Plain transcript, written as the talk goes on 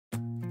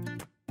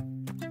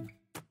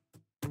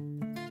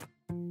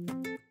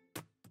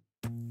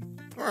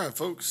Alright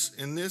folks,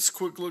 in this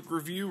quick look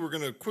review we're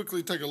going to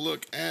quickly take a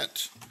look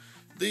at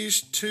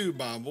these two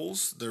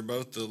Bibles. They're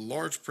both the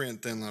large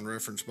print Thinline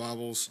reference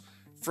Bibles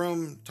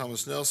from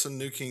Thomas Nelson,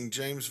 New King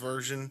James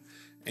Version,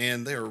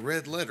 and they are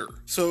red letter.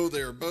 So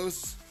they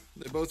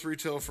both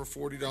retail for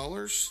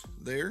 $40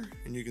 there,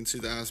 and you can see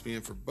the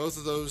ISBN for both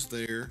of those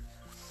there,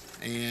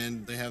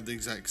 and they have the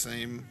exact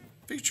same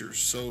features.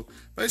 So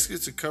basically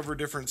it's a cover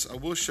difference. I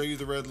will show you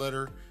the red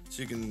letter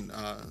so you can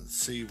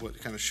see what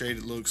kind of shade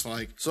it looks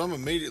like. So I'm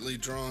immediately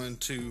drawn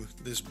to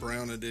this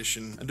brown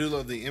edition. I do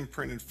love the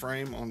imprinted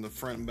frame on the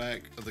front and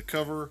back of the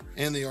cover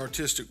and the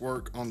artistic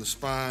work on the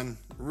spine.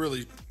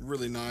 Really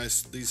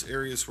nice. These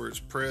areas where it's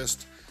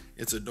pressed,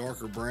 it's a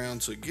darker brown,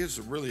 so it gives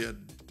a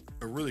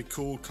really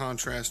cool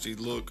contrasty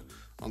look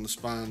on the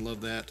spine.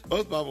 Love that.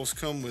 Both Bibles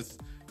come with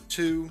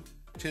two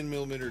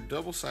 10mm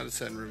double-sided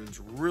satin ribbons.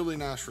 Really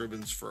nice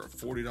ribbons for a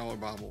 $40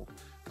 Bible.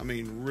 I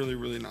mean,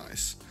 really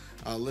nice.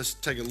 Let's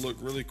take a look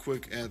really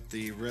quick at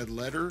the red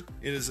letter.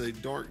 It is a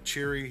dark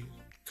cherry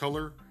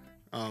color.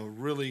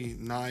 Really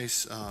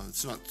nice.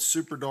 It's not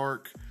super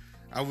dark.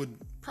 I would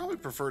probably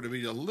prefer it to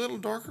be a little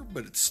darker,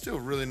 but it's still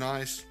really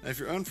nice. Now, if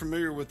you're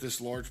unfamiliar with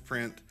this large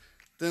print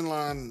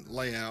Thinline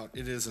layout,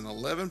 it is an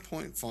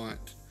 11-point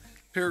font,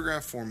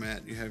 paragraph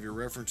format. You have your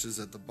references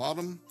at the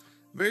bottom,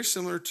 very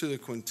similar to the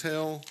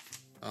Quintel.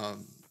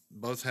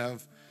 Both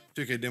have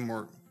 2K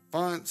Denmark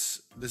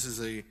fonts. This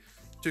is a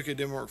 2K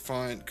Denmark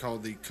font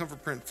called the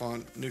Comfort Print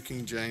font, New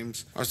King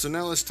James. All right, so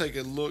now let's take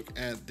a look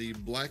at the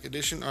black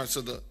edition. All right,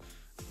 so the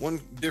one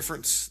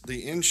difference,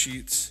 the end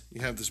sheets, you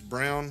have this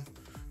brown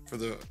for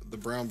the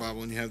brown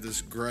Bible, and you have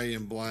this gray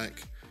and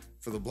black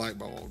for the black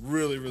Bible.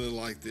 Really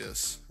like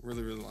this.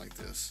 Really like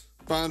this.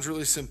 Spine's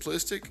really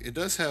simplistic. It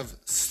does have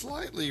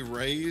slightly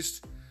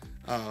raised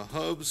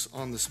hubs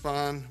on the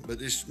spine,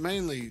 but it's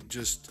mainly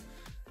just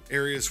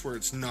areas where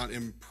it's not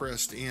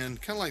impressed in,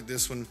 kind of like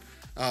this one.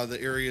 The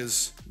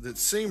areas that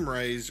seem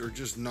raised are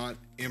just not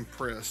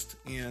impressed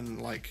in,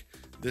 like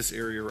this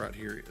area right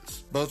here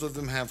is. Both of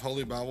them have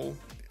Holy Bible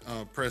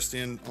pressed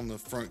in on the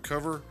front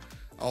cover,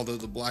 although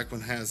the black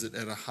one has it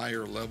at a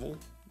higher level.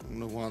 I don't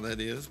know why that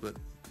is, but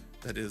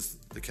that is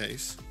the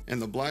case.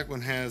 And the black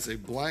one has a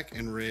black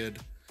and red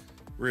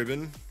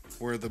ribbon,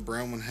 where the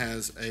brown one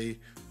has a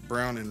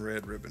brown and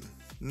red ribbon.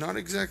 Not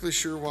exactly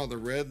sure why the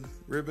red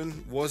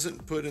ribbon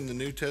wasn't put in the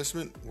New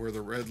Testament where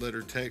the red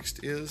letter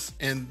text is.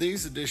 And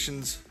these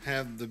editions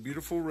have the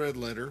beautiful red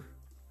letter.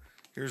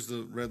 Here's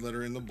the red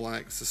letter in the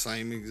black. It's the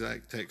same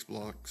exact text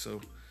block,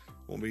 so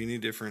won't be any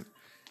different.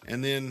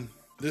 And then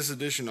this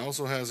edition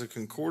also has a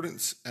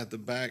concordance at the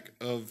back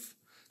of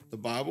the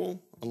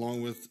Bible,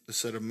 along with a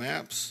set of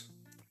maps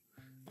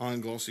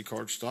on glossy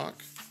cardstock.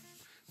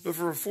 But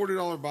for a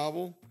 $40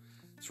 Bible,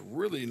 it's a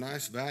really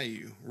nice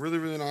value.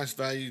 Really nice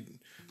value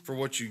for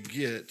what you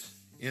get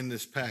in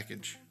this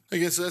package.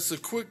 Again, so that's a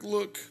quick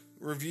look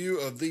review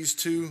of these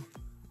two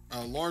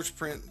large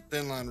print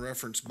Thinline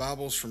reference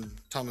Bibles from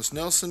Thomas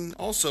Nelson.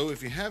 Also,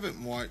 if you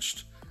haven't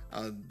watched,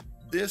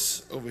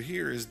 this over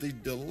here is the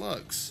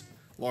deluxe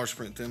large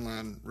print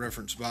Thinline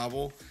reference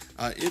Bible.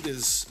 It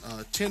is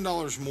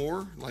 $10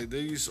 more. Like,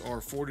 these are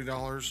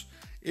 $40.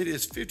 It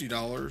is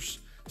 $50.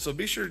 So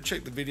be sure to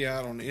check the video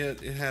out on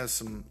it. It has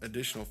some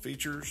additional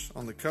features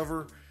on the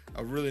cover.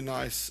 A really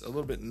nice, a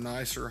little bit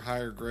nicer,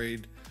 higher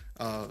grade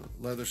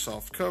leather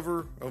soft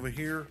cover over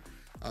here.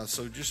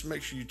 So just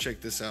make sure you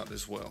check this out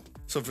as well.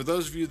 So for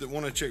those of you that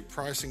want to check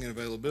pricing and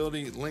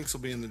availability, links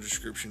will be in the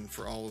description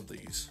for all of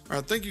these. All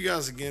right, thank you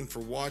guys again for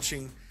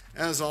watching.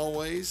 As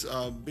always,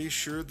 be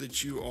sure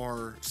that you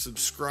are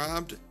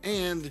subscribed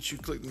and that you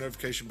click the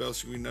notification bell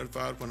so you can be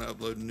notified when I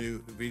upload new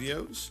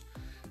videos.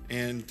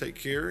 And take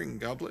care and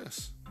God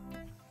bless.